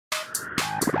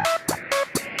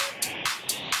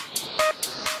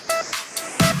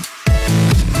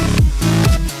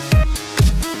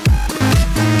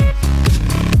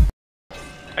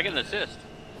get an assist.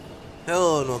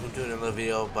 Hello and welcome to another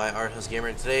video by CnyGamer3,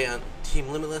 and today on Team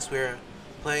Limitless we're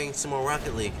playing some more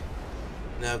Rocket League.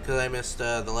 Now, because I missed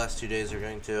the last 2 days, we're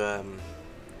going to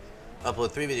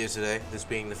upload 3 videos today, this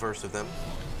being the first of them.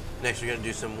 Next we're going to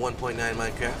do some 1.9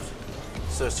 Minecraft.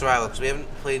 So survival, because we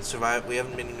haven't played survival, we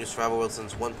haven't been in New Survival World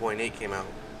since 1.8 came out.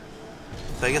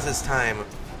 So I guess it's time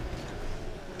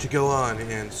to go on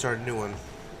and start a new one.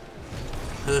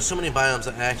 There's so many biomes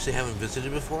that I actually haven't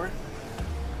visited before,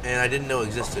 and I didn't know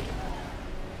existed.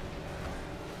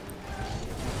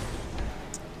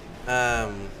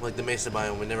 Like the Mesa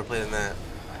biome, we never played in that.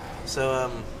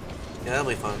 So, yeah, that'll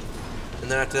be fun.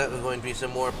 And then after that, there's going to be some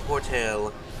more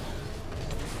Portal.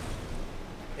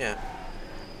 Yeah.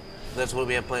 That's what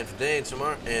we have planned for today and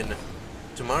tomorrow. And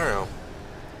tomorrow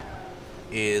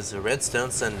is Redstone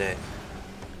Sunday.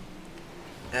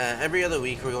 Every other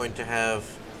week, we're going to have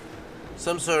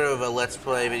some sort of a Let's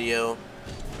Play video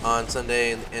on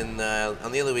Sunday, and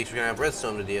on the other weeks, we're going to have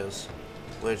Redstone videos,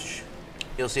 which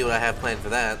you'll see what I have planned for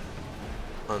that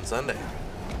on Sunday.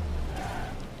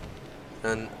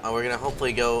 And we're gonna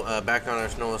hopefully go back on our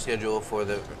normal schedule for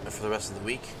the rest of the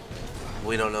week.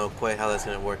 We don't know quite how that's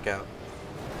gonna work out.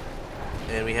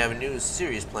 And we have a new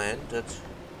series planned that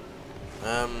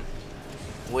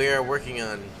we are working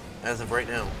on as of right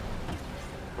now.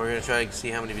 We're gonna try to see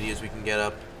how many videos we can get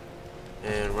up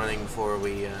and running before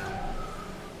we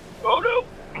Oh no!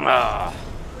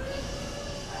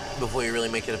 before we really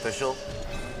make it official.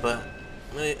 But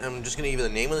I'm just going to give you the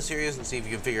name of the series and see if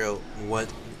you can figure out what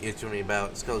it's going to be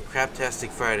about. It's called Craptastic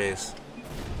Fridays.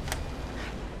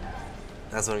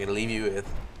 That's what I'm going to leave you with.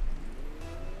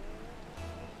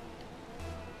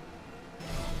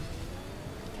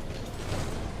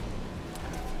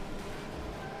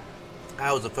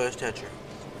 I was the first toucher.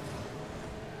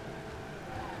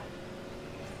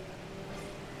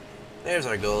 There's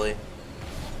our goalie.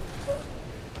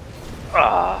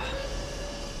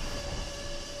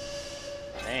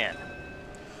 Man.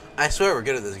 I swear we're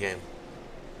good at this game.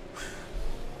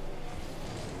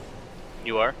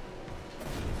 You are?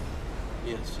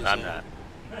 Yes. I'm not.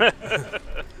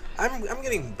 I'm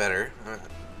getting better.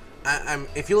 I'm.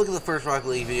 If you look at the first Rocket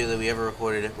League video that we ever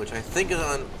recorded, which I think is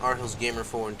on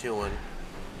CnyGamer3 and 2.1,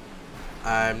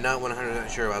 I'm not 100%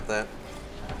 sure about that.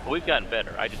 Well, we've gotten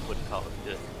better. I just wouldn't call it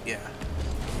good. Yeah.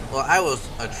 Well, I was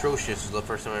atrocious the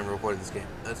first time I ever recorded this game.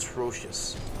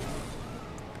 Atrocious.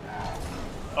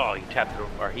 Oh, you tapped it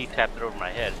over, or he tapped it over my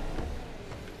head.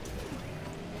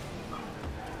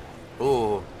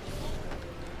 Ooh.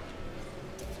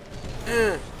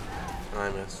 I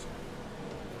missed.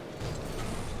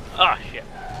 Ah, shit.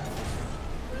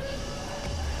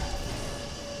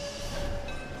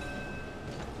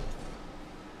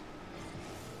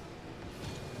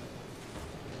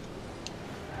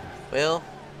 Well,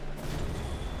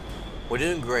 we're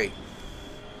doing great.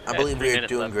 I believe we're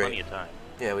doing great. Plenty of time.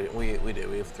 Yeah, we do.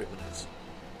 We have 3 minutes.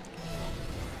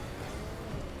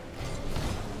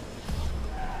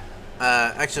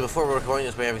 Actually, before we're recording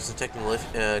this, we're having some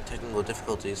technical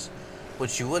difficulties,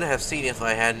 which you would have seen if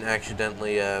I hadn't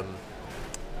accidentally, ended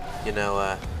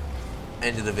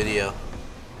the video.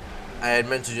 I had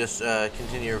meant to just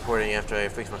continue recording after I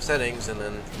fixed my settings, and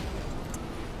then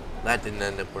that didn't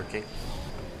end up working.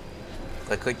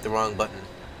 I clicked the wrong button.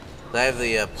 I have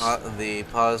the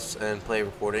pause and play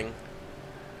recording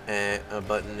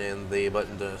button and the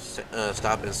button to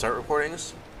stop and start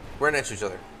recordings right next to each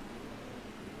other.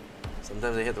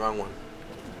 Sometimes I hit the wrong one.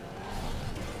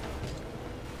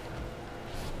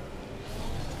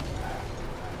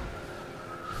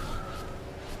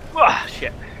 Ah,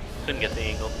 shit. Couldn't get the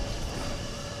angle.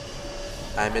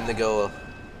 I'm in the goal.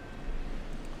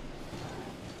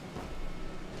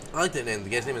 I like that name. The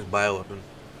guy's name is Bioweapon.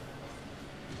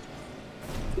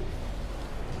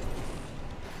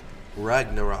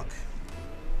 Ragnarok.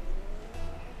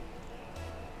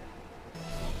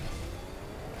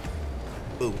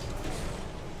 Ooh.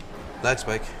 Lag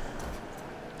spike.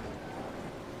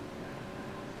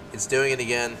 It's doing it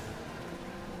again.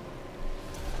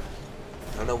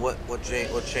 I don't know what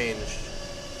changed.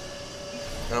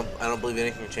 I don't believe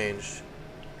anything changed.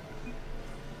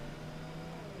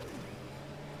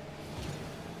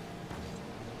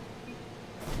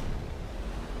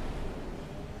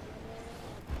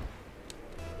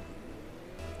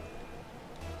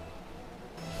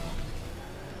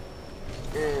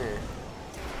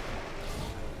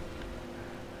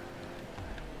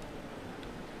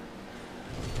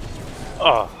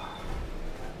 Oh.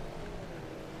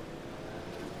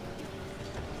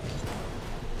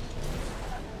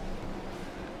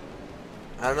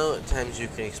 I don't know what times you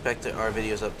can expect our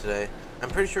videos up today. I'm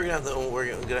pretty sure we're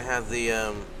gonna have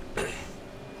the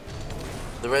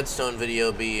the redstone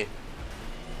video be...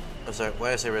 I'm sorry, why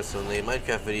did I say redstone? The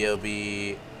Minecraft video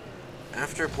be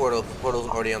after Portal. Portal's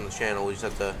already on the channel. I just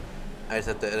have to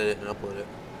edit it and upload it.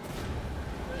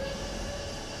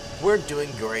 We're doing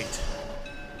great.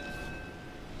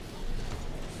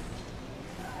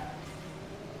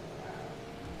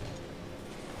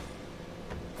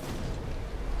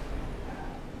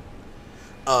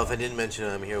 Oh, if I didn't mention it,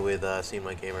 I'm here with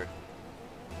CnyGamer3.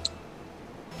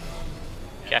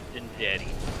 Captain Daddy.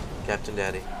 Captain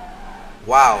Daddy.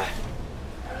 Wow.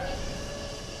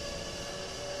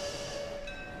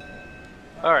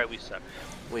 Alright, we suck.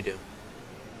 We do.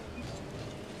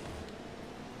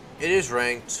 It is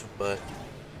ranked, but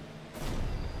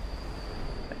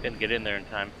I couldn't get in there in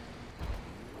time.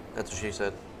 that's what she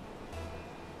said.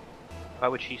 Why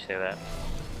would she say that?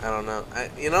 I don't know.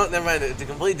 You know, never mind. To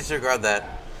completely disregard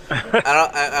that,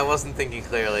 I wasn't thinking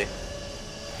clearly.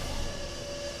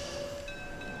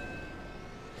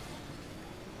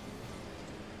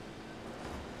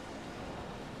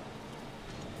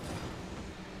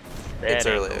 It's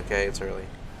early, okay? It's early.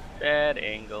 Bad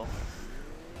angle.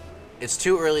 It's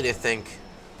too early to think.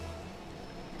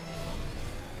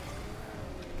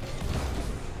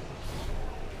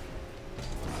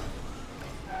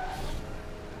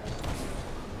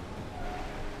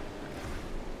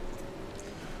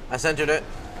 I centered it.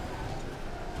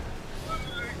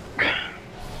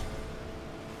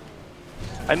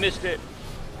 I missed it.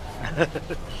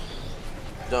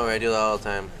 Don't worry, I do that all the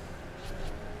time.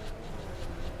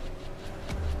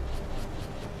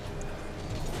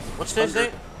 What's today's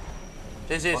date?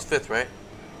 Today's date is 5th, right?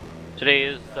 Today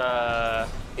is, Yeah,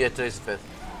 today's the 5th.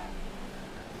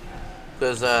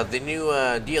 Because the new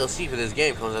DLC for this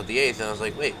game comes out the 8th, and I was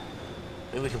like, wait,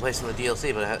 maybe we can play some of the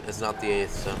DLC, but it's not the 8th,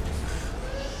 so.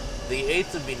 The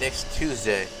 8th would be next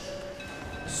Tuesday.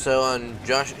 So on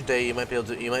Josh's Day, you might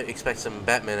expect some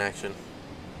Batman action.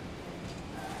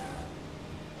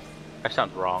 that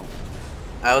sounds wrong.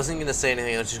 I wasn't gonna say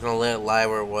anything. I was just gonna let it lie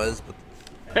where it was,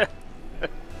 but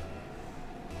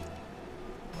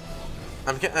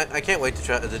I can't wait to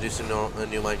try to do some a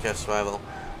new Minecraft survival.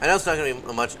 I know it's not gonna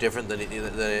be much different than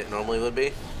it normally would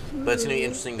be, but it's gonna be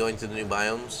interesting going to the new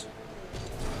biomes.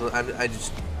 I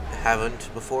just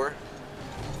haven't before.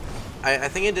 I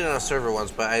think I did it on a server once,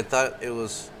 but I thought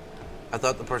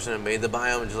the person who made the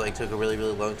biome just like took a really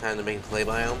long time to make a clay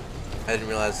biome. I didn't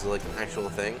realize it was like an actual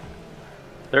thing.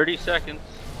 30 seconds.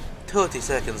 30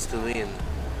 seconds to win.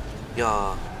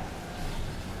 Yeah.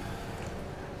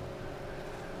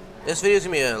 This video's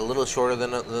gonna be a little shorter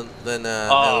than the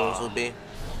other ones would be.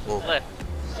 Well, Left.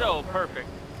 So perfect.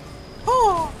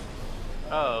 oh,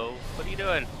 Oh, what are you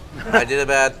doing? I did it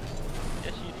bad.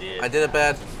 Yes, you did. I did it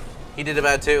bad. He did it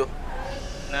bad too.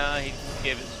 No, he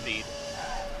gave it speed.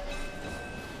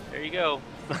 There you go.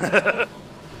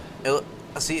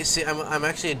 See, I'm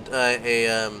actually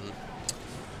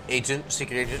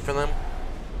secret agent for them.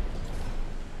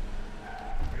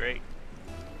 Great.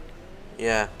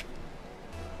 Yeah.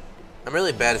 I'm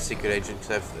really bad at secret agent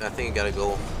because I think I got a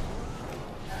goal.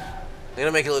 They're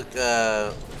gonna make it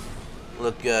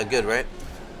look good, right?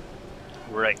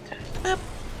 Right. Yep.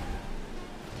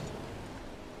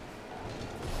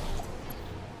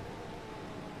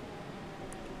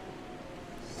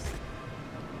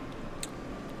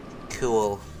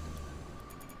 Cool.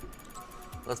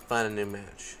 Let's find a new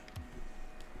match.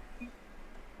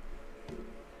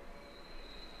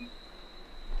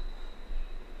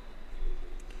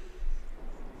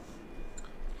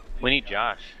 We need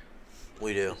Josh.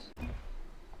 We do.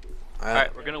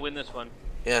 Alright, we're gonna win this one.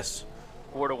 Yes.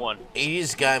 4-1.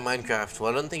 80s guy Minecraft.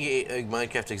 Well, I don't think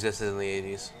Minecraft existed in the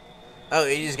 80s. Oh,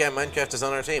 80s guy Minecraft is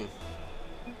on our team.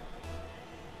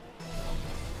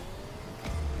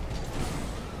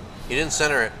 He didn't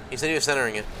center it. He said he was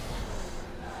centering it.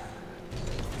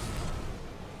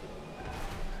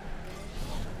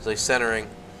 It's like centering.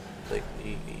 It's like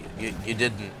you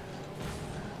didn't.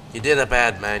 You did it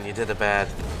bad, man. You did it bad.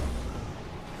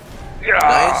 Yeah.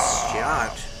 Nice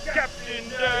shot. Captain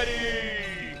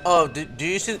Daddy. Oh, did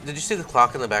you see the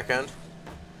clock in the background?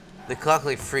 The clock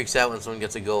like freaks out when someone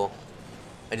gets a goal.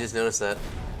 I just noticed that.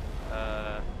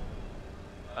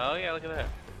 Oh yeah, look at that.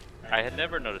 I had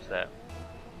never noticed that.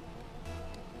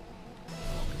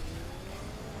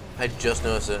 I just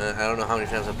noticed it, and I don't know how many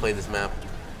times I've played this map.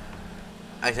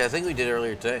 Actually, I think we did it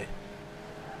earlier today.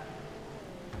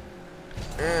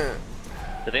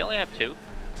 Do they only have 2?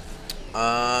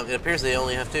 It appears they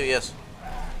only have 2, yes.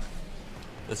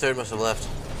 The third must have left.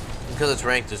 Because it's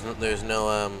ranked, there's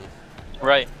no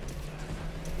Right.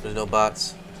 there's no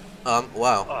bots.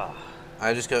 Wow. Oh.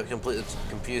 I just got completely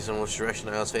confused on which direction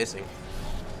I was facing.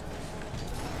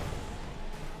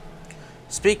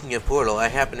 Speaking of Portal, I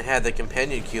happen to have the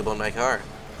companion cube on my car.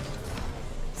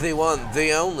 The one,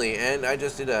 the only, and I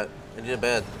just did that. I did a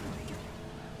bad.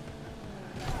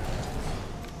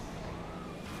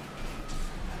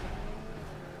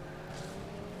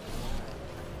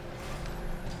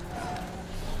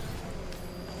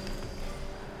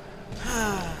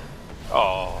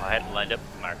 Oh, I had it lined up.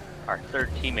 Our third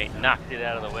teammate knocked it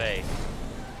out of the way.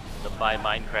 The Buy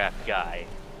Minecraft guy.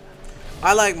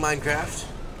 I like Minecraft.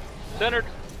 Centered.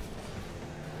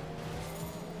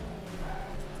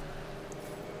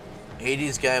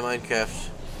 80s guy Minecraft.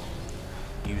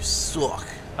 You suck.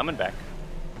 Coming back.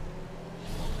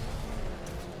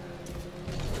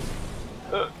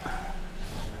 Uh-oh.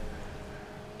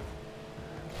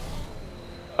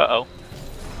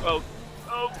 Oh.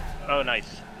 Oh. Oh,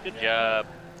 nice. Good job.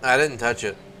 I didn't touch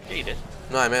it. Yeah, you did.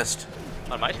 No, I missed.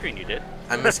 On my screen, you did.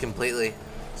 I missed completely.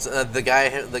 So, the guy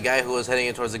who was heading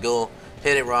in towards the goal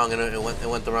hit it wrong, and it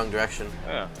went the wrong direction.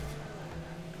 Oh.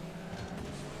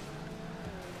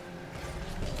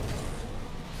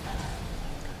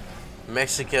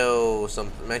 Mexican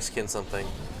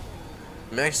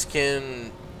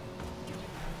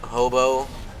hobo.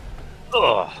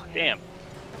 Oh, damn.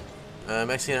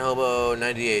 Mexican hobo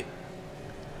 98.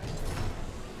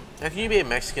 How can you be a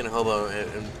Mexican hobo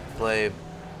and play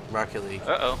Rocket League?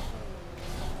 Uh-oh.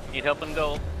 Need help in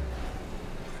goal.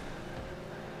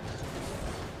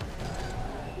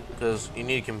 Because you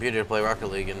need a computer to play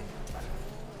Rocket League, and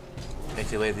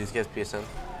actually, wait, these guys PSN?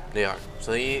 They are.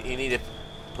 So you need a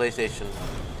PlayStation.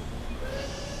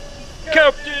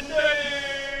 Captain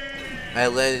Dave! I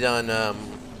landed on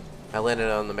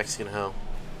the Mexican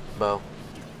bow.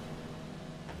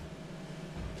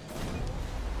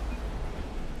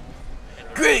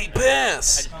 Great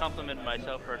pass! I just complimented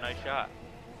myself for a nice shot.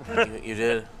 You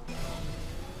did.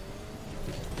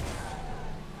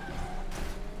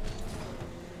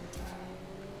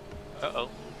 Uh-oh.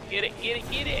 Get it, get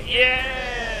it, get it! Yeah!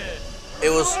 It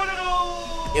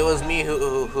was me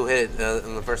who hit it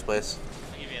in the first place.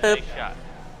 I'll give you a nice shot.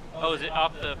 Oh, is it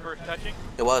off the first touching?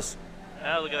 It was.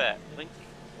 Oh, look at that. Blink.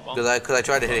 Because I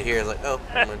tried to hit it here. I was like, oh.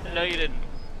 Never mind. No, you didn't.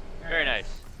 Very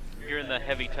nice. You're in the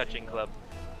heavy touching club.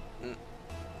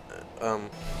 I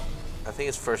think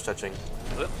it's first touching.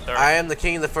 Oops, sorry. I am the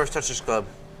king of the first touchers club.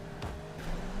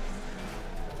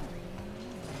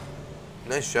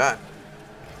 Nice shot.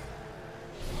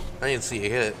 I didn't see you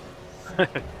hit it.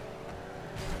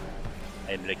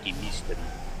 I'm lucky mister.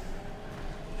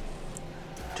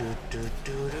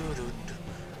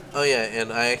 Oh yeah,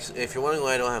 and if you're wondering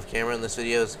why I don't have camera in this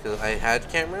video, it's because I had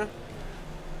camera,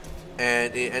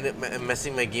 and it ended up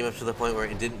messing my game up to the point where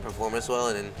it didn't perform as well,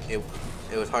 and it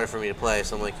was harder for me to play.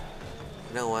 So I'm like,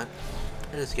 you know what?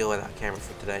 I'll just go without camera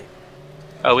for today.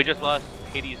 Oh, we just lost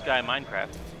 80s guy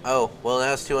Minecraft. Oh, well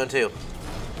now it's 2-on-2.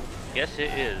 Yes,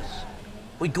 it is.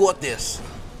 We got this.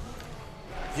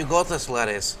 You got this,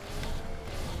 laddies.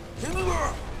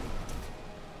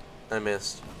 I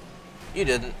missed. You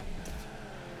didn't.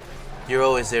 You're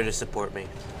always there to support me.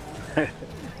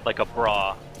 Like a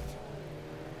bra.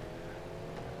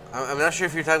 I'm not sure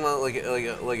if you're talking about like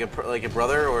a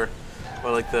brother or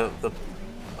like the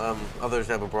other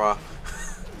type of bra.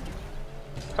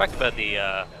 Talked about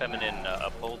the feminine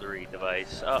upholstery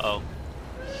device. Uh-oh.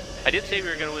 I did say we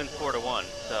were going to win 4-1,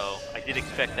 so I did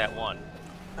expect that one.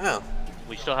 Oh.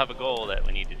 We still have a goal that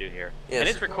we need to do here. Yes. And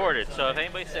it's recorded, so if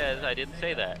anybody says I didn't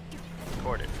say that, it's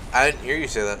recorded. I didn't hear you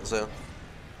say that, so.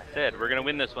 I said we're going to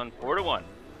win this one 4-1.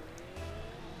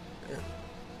 Yeah.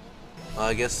 Well,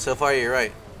 I guess so far you're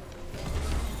right.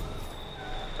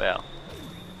 Well,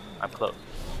 I'm close.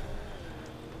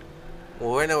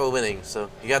 Well, right now we're winning, so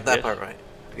you got that part right.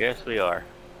 Yes, we are.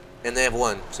 And they have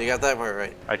won, so you got that part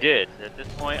right. I did. At this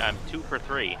point, I'm 2 for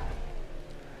 3.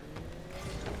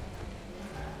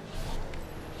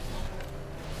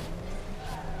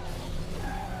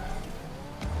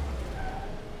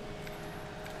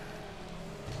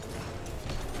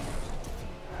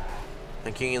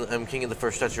 I'm king of the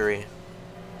first touchery.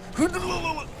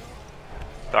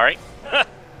 Sorry. You were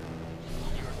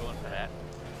going for that.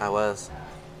 I was.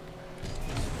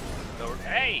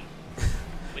 Hey!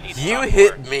 We need You popcorn.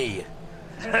 hit me.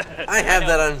 I have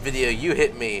that on video. You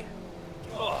hit me.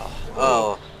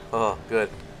 Oh,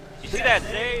 good. You see that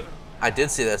save? I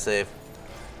did see that save.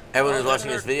 Everyone who's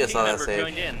watching this video saw that save.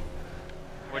 Joined in.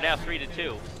 We're now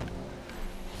 3-2.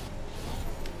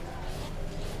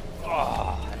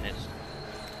 Oh, I missed.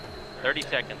 30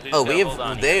 seconds. Oh,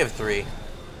 they have 3.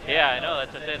 Yeah, I know.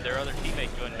 That's what I said. Their other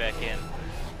teammates joined back in.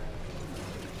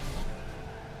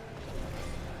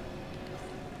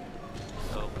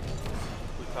 So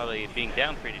we probably, being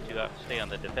down 3-2, have to stay on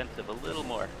the defensive a little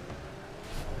more.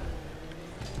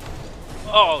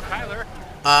 Oh, Tyler.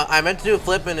 I meant to do a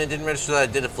flip and it didn't register that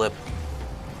I did a flip.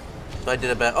 So I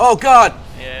did a bet. Oh God!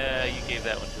 Yeah, you gave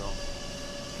that one to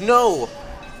him. No!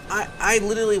 I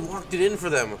literally walked it in for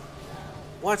them.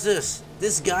 Watch this.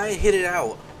 This guy hit it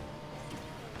out.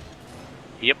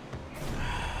 Yep.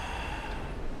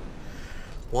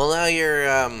 Well, now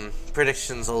your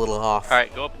prediction's a little off. All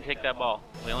right, go up and take that ball.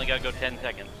 We only gotta go 10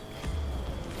 seconds.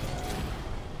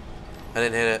 I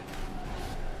didn't hit it.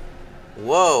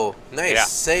 Whoa! Nice Yeah.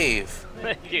 save.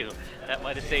 Thank you. That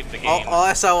might have saved the game. All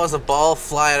I saw was a ball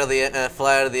fly out of the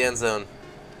end zone.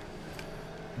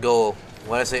 Goal.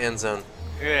 Why did I say end zone?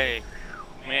 Hey,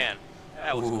 man,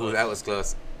 that was close. That was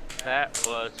close. That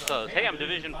was close. Hey, I'm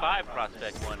Division 5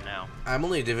 Prospect 1 now. I'm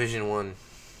only Division 1.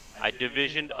 I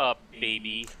divisioned up,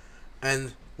 baby.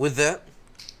 And with that,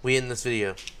 we end this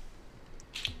video.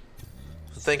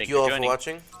 So thank Thanks you for all joining. for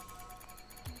watching.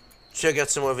 Check out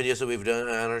some more videos that we've done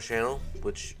on our channel,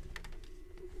 which,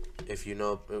 if you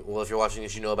know, well, if you're watching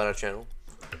this, you know about our channel,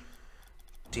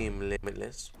 Team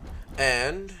Limitless.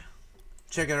 And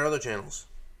check out our other channels,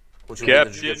 which will be in the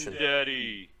description.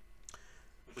 Daddy.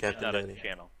 Which is Captain not Daddy. a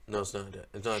channel. No, it's not.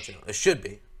 It's not a channel. It should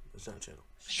be. It's not a channel.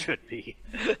 Should be.